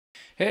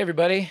Hey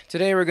everybody,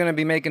 today we're going to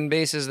be making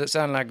basses that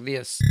sound like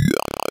this.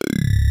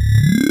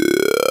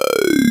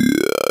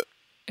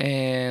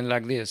 And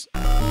like this.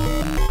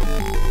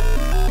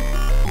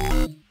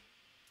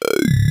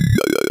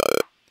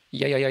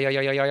 Yeah, yeah, yeah, yeah,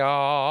 yeah, yeah,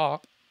 yeah.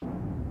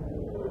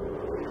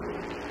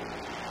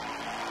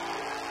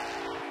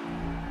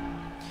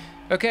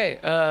 Okay,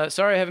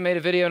 sorry I haven't made a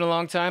video in a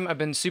long time. I've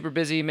been super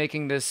busy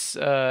making this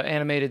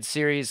animated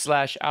series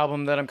 /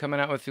 album that I'm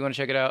coming out with. If you want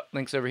to check it out,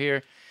 links over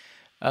here.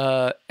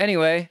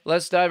 Anyway,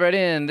 let's dive right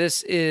in.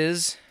 This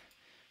is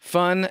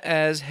fun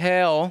as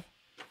hell.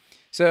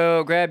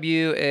 So grab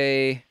you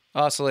a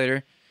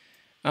oscillator.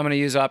 I'm going to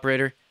use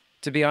operator.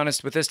 To be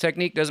honest, with this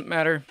technique, doesn't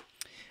matter.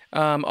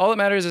 All that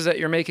matters is that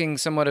you're making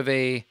somewhat of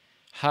a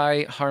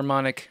high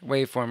harmonic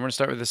waveform. We're going to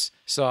start with this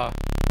saw.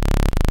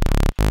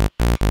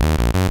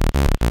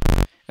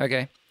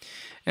 Okay.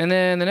 And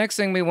then the next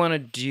thing we want to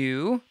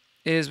do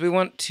is we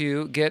want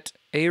to get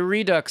a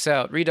Redux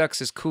out.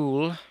 Redux is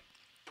cool.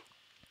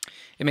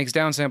 It makes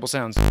downsample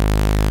sounds.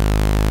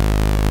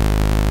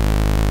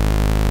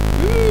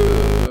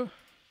 Woo!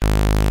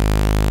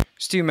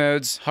 There's two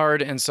modes,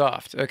 hard and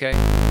soft. Okay.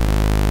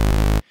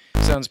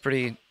 Sounds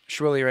pretty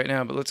shrilly right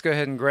now, but let's go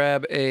ahead and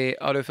grab a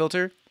auto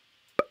filter.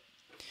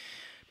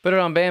 Put it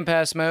on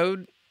bandpass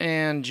mode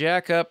and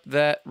jack up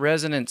that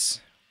resonance.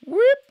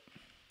 Whoop!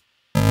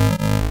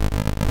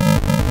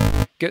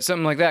 Get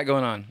something like that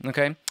going on,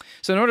 okay?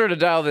 So in order to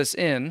dial this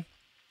in,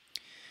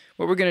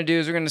 what we're going to do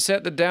is we're going to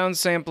set the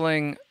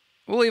downsampling.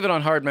 We'll leave it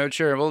on hard mode,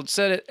 sure. We'll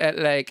set it at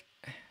like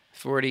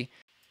 40.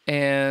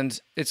 And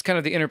it's kind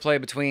of the interplay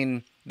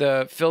between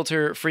the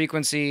filter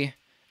frequency,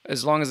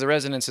 as long as the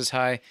resonance is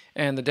high,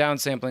 and the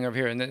downsampling over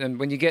here. And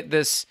when you get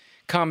this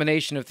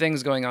combination of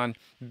things going on,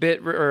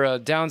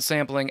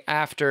 downsampling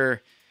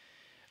after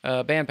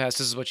bandpass,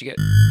 this is what you get.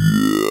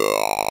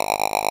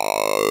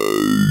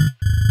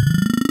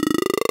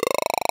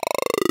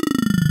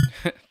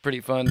 Pretty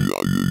fun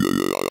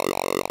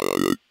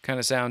kind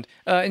of sound.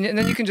 And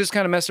then you can just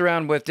kind of mess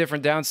around with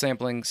different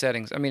downsampling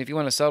settings. I mean, if you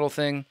want a subtle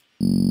thing,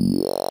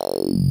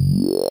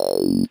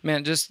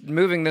 man, just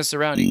moving this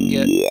around, you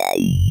can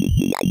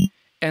get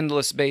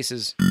endless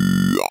basses.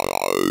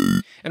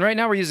 And right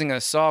now we're using a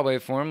saw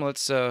waveform.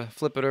 Let's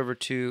flip it over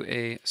to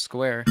a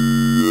square.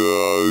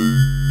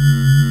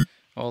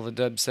 All the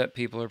dubstep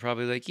people are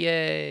probably like,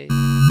 yay!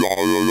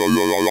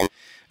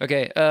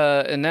 Okay,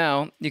 and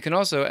now you can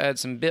also add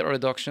some bit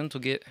reduction to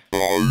get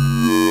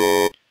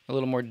a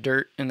little more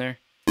dirt in there.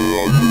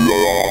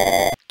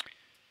 I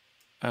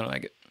don't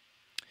like it.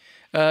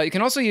 You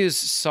can also use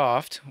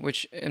soft,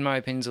 which in my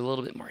opinion is a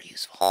little bit more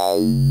useful.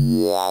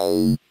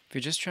 If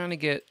you're just trying to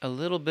get a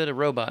little bit of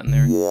robot in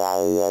there.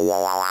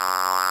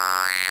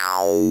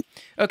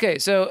 Okay,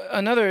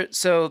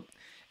 so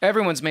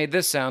everyone's made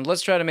this sound.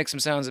 Let's try to make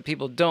some sounds that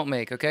people don't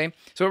make, okay?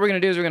 So what we're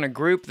going to do is we're going to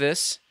group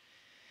this.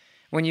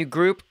 When you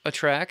group a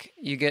track,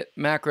 you get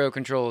macro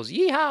controls,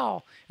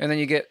 yeehaw! And then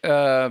you get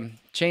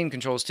chain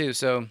controls too,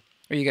 or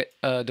you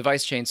get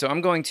device chain. So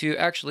I'm going to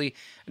actually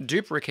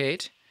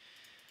duplicate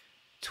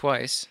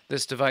twice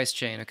this device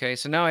chain, okay?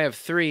 So now I have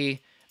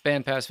 3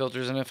 bandpass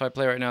filters, and if I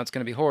play right now, it's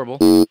going to be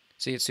horrible.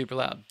 See, it's super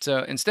loud.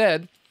 So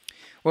instead,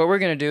 what we're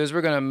going to do is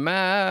we're going to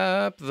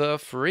map the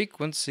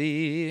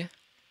frequency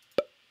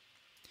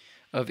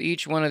of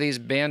each one of these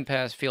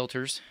bandpass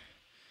filters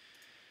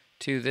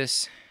to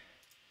this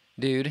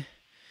dude.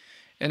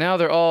 And now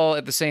they're all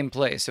at the same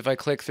place. If I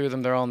click through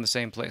them, they're all in the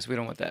same place. We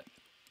don't want that.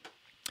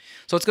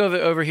 So let's go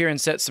over here and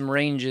set some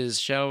ranges,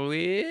 shall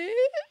we?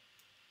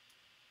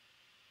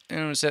 And I'm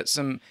going to set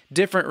some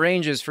different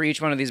ranges for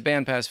each one of these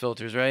bandpass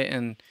filters, right?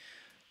 And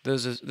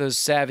those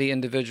savvy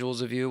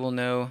individuals of you will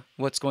know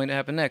what's going to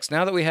happen next.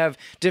 Now that we have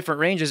different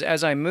ranges,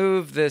 as I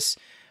move this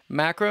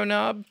macro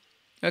knob,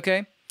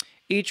 okay,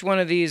 each one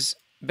of these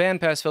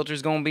bandpass filters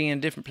is going to be in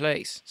a different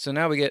place. So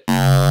now we get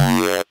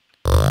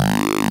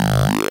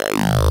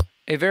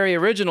a very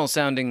original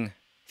sounding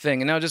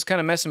thing. And now just kind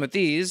of messing with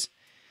these,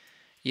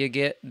 you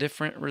get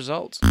different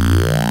results.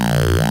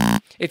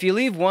 If you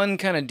leave one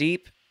kind of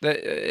deep,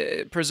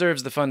 that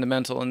preserves the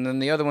fundamental, and then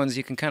the other ones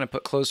you can kind of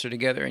put closer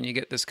together and you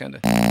get this kind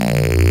of...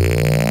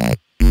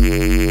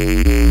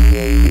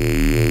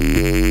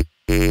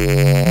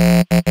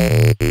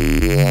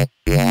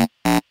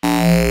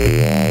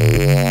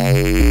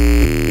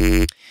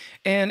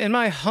 And in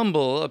my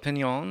humble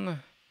opinion,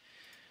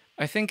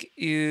 I think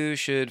you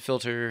should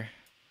filter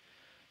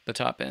the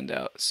top end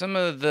out. Some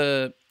of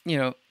the,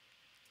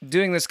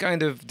 doing this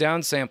kind of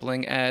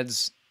downsampling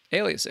adds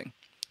aliasing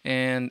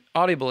and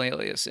audible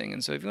aliasing.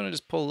 And so if you want to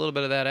just pull a little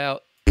bit of that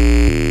out,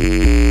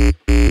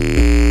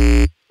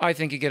 I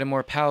think you get a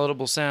more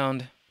palatable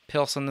sound,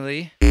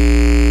 personally.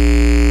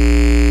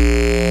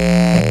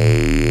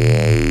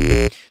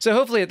 So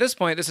hopefully at this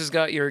point, this has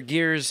got your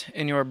gears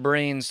in your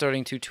brain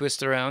starting to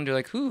twist around. You're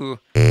like, ooh,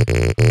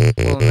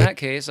 well, in that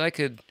case,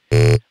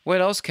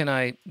 what else can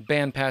I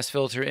bandpass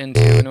filter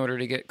into in order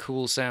to get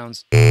cool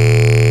sounds?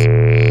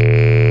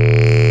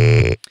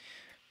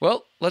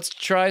 Well, let's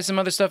try some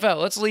other stuff out.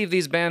 Let's leave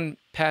these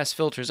bandpass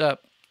filters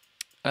up,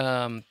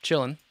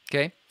 chilling,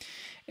 okay?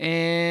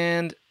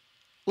 And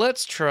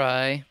let's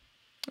try,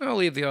 I'll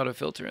leave the auto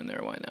filter in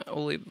there, why not?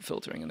 We'll leave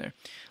filtering in there.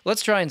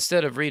 Let's try,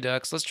 instead of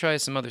Redux, let's try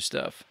some other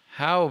stuff.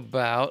 How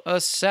about a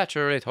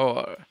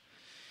Saturator?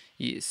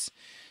 Yes.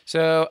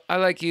 So I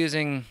like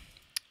using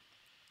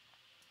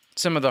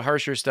some of the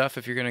harsher stuff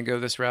if you're going to go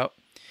this route.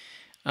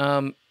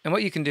 And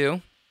what you can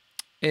do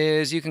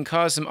is you can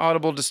cause some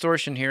audible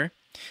distortion here.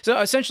 So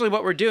essentially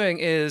what we're doing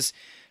is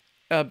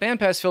a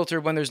bandpass filter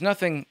when there's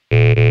nothing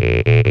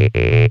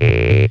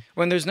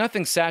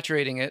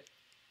saturating it,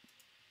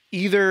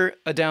 either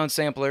a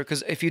downsampler,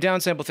 because if you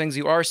downsample things,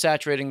 you are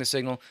saturating the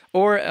signal,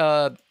 or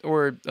a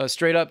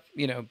straight up,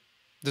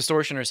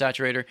 distortion or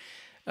saturator.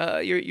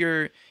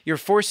 You're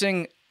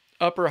forcing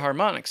upper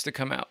harmonics to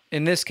come out,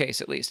 in this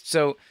case at least.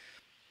 So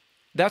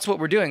that's what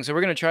we're doing. So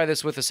we're going to try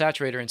this with a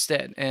saturator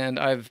instead. And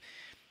I've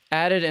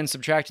added and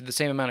subtracted the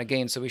same amount of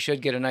gain, so we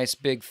should get a nice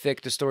big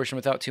thick distortion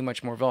without too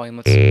much more volume.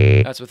 Let's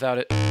see. That's without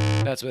it.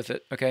 That's with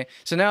it. Okay.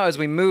 So now as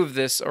we move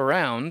this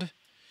around,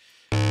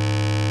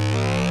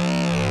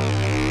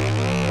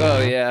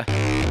 oh yeah.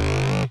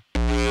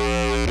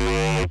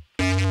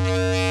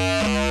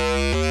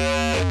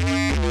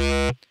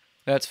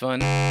 That's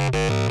fun.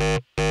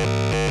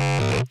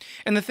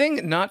 And the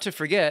thing not to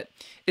forget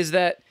is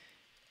that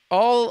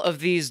all of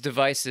these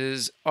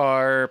devices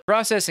are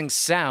processing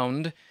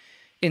sound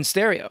in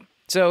stereo.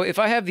 So if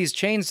I have these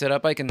chains set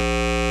up, I can...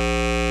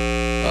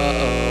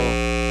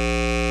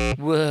 Uh-oh.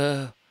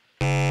 Whoa.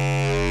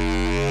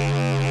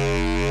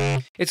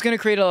 It's going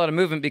to create a lot of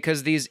movement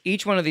because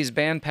each one of these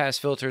bandpass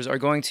filters are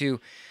going to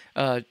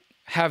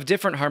have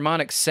different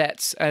harmonic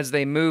sets as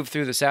they move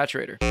through the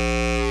saturator.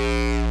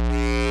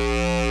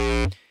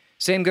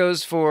 Same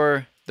goes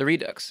for the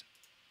Redux.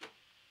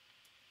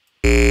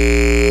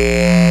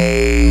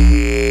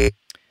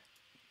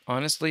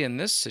 Honestly, in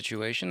this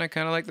situation, I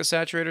kind of like the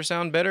saturator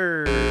sound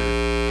better.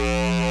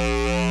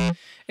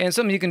 And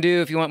something you can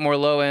do if you want more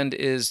low end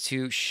is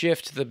to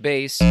shift the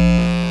bass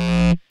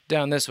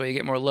down this way. You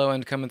get more low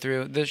end coming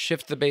through.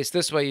 Shift the bass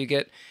this way, you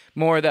get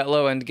more of that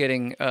low end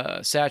getting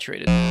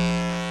saturated.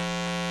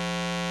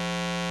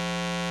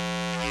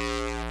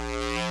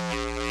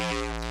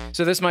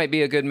 So this might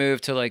be a good move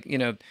to, like,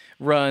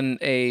 run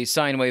a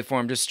sine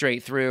waveform just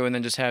straight through and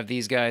then just have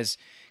these guys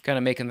kind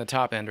of making the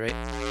top end, right?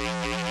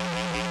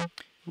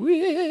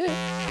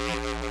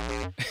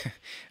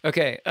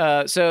 Okay,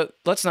 so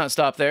let's not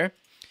stop there.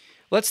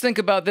 Let's think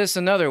about this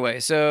another way.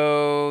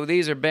 So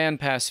these are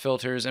bandpass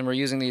filters, and we're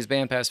using these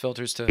bandpass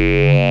filters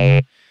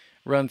to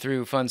run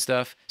through fun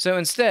stuff. So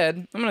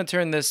instead, I'm going to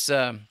turn this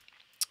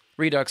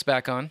Redux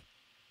back on.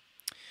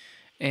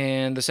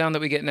 And the sound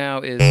that we get now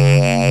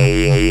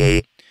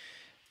is...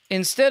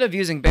 Instead of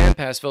using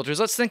bandpass filters,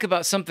 let's think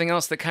about something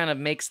else that kind of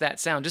makes that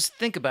sound. Just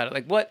think about it.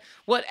 Like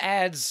what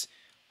adds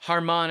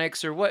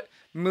harmonics, or what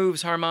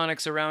moves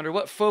harmonics around, or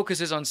what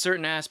focuses on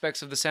certain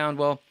aspects of the sound?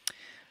 Well,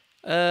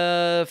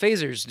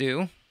 phasers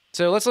do.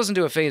 So let's listen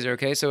to a phaser,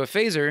 okay? So a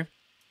phaser...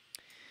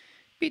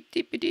 Beep,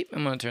 beep, beep, beep.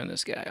 I'm going to turn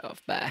this guy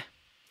off. Bye.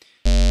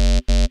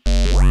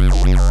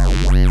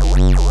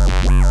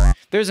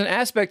 There's an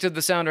aspect of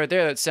the sound right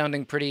there that's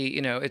sounding pretty,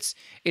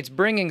 it's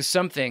bringing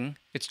something,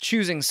 it's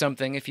choosing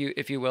something, if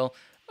you will,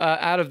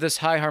 out of this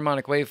high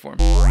harmonic waveform.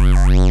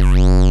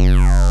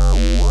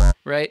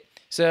 Right?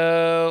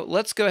 So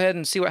let's go ahead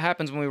and see what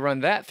happens when we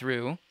run that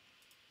through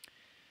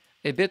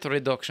a bit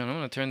reduction. I'm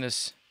going to turn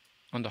this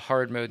onto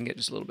hard mode and get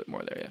just a little bit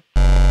more there, yeah.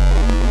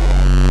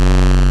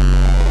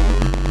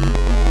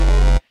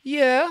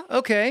 Yeah,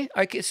 okay.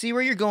 I can see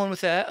where you're going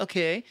with that.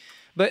 Okay.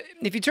 But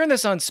if you turn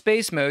this on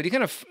space mode, you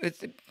kind of,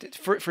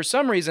 for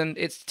some reason,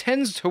 it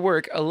tends to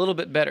work a little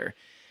bit better.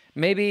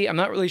 Maybe, I'm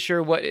not really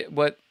sure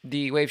what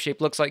the wave shape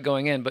looks like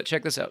going in, but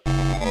check this out.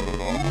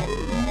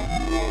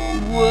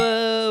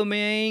 Whoa,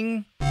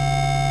 man.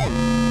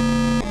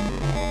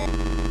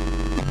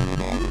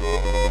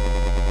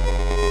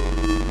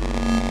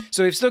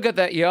 So we've still got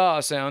that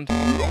yaw sound.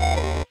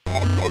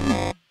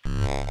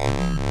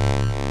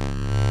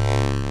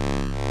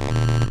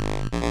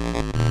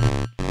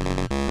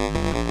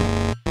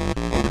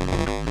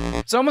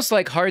 It's almost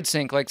like hard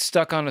sync, like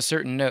stuck on a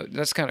certain note.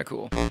 That's kind of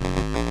cool.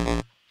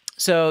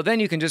 So then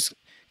you can just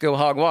go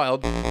hog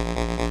wild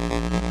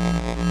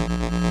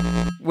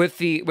with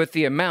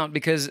the amount,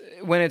 because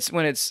when it's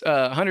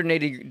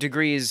 180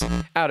 degrees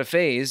out of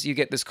phase, you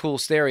get this cool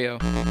stereo.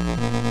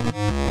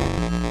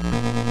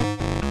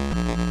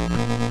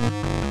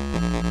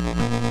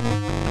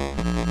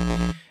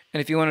 And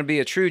if you want to be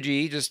a true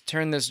G, just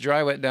turn this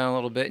dry wet down a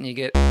little bit and you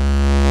get...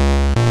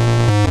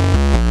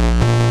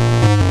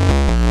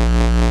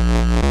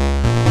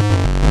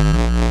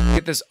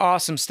 this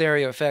awesome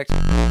stereo effect.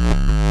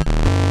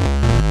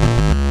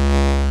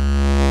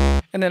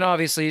 And then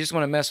obviously you just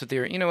want to mess with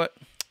your, you know what?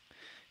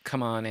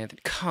 Come on, Anthony.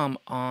 Come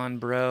on,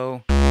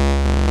 bro.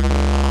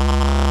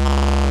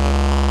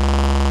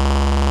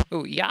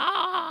 Oh,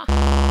 yeah.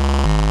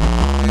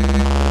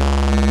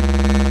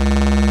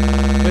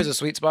 There's a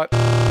sweet spot.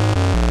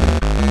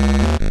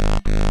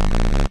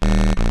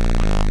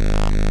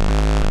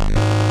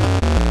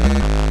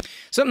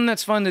 So Something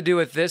that's fun to do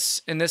with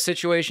this in this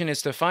situation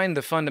is to find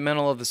the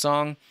fundamental of the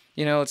song.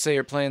 You know, let's say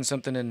you're playing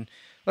something in,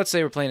 let's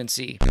say we're playing in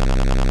C.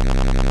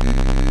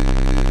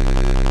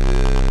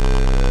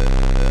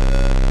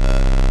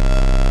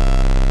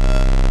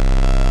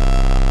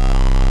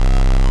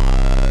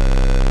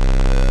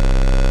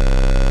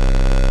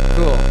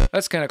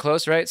 That's kind of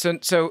close, right?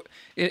 So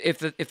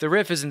if the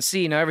riff is in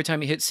C, now every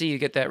time you hit C, you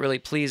get that really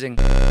pleasing,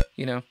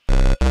 you know.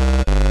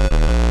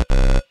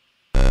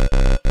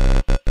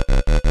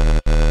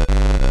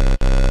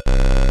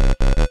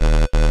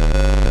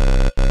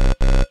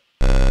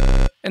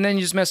 And then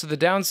you just mess with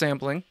the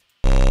downsampling.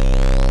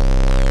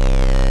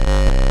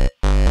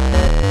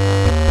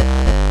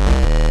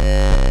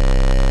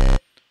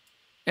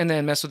 And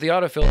then mess with the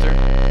auto filter.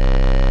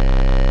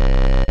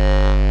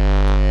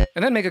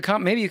 And then make a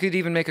maybe you could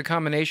even make a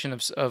combination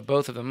of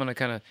both of them. I'm gonna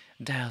kind of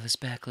dial this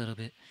back a little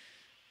bit.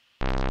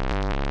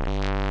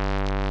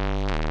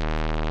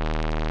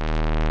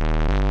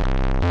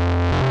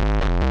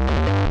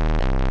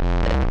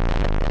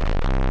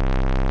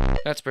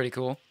 That's pretty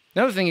cool.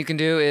 Another thing you can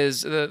do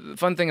is, the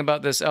fun thing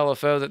about this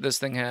LFO that this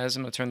thing has,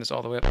 I'm gonna turn this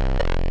all the way up,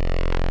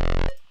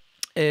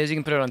 is you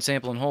can put it on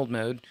sample and hold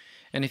mode.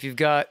 And if you've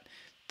got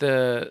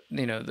the,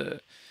 you know,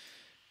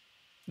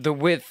 the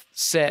width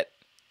set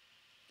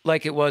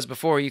like it was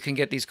before, you can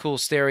get these cool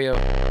stereo.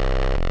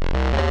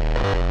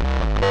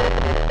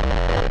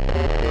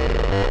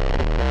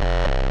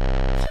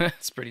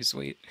 That's pretty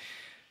sweet.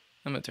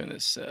 I'm gonna turn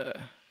this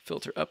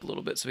filter up a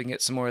little bit so we can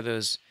get some more of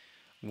those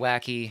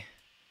wacky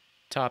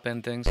top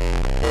end things.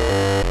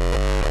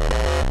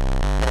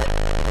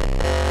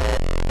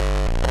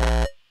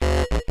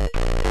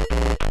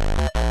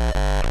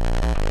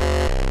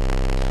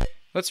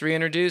 Let's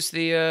reintroduce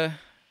the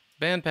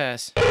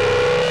bandpass.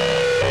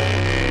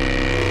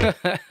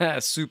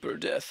 Super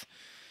death.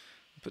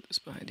 Put this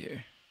behind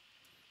here.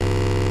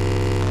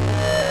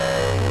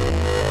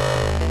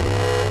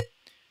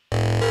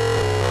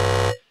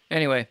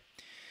 Anyway,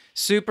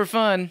 super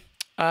fun.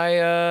 I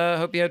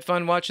hope you had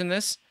fun watching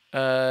this.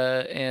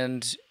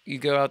 And you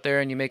go out there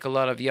and you make a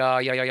lot of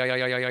yaws.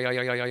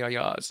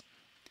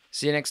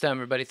 See you next time,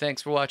 everybody.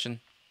 Thanks for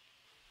watching.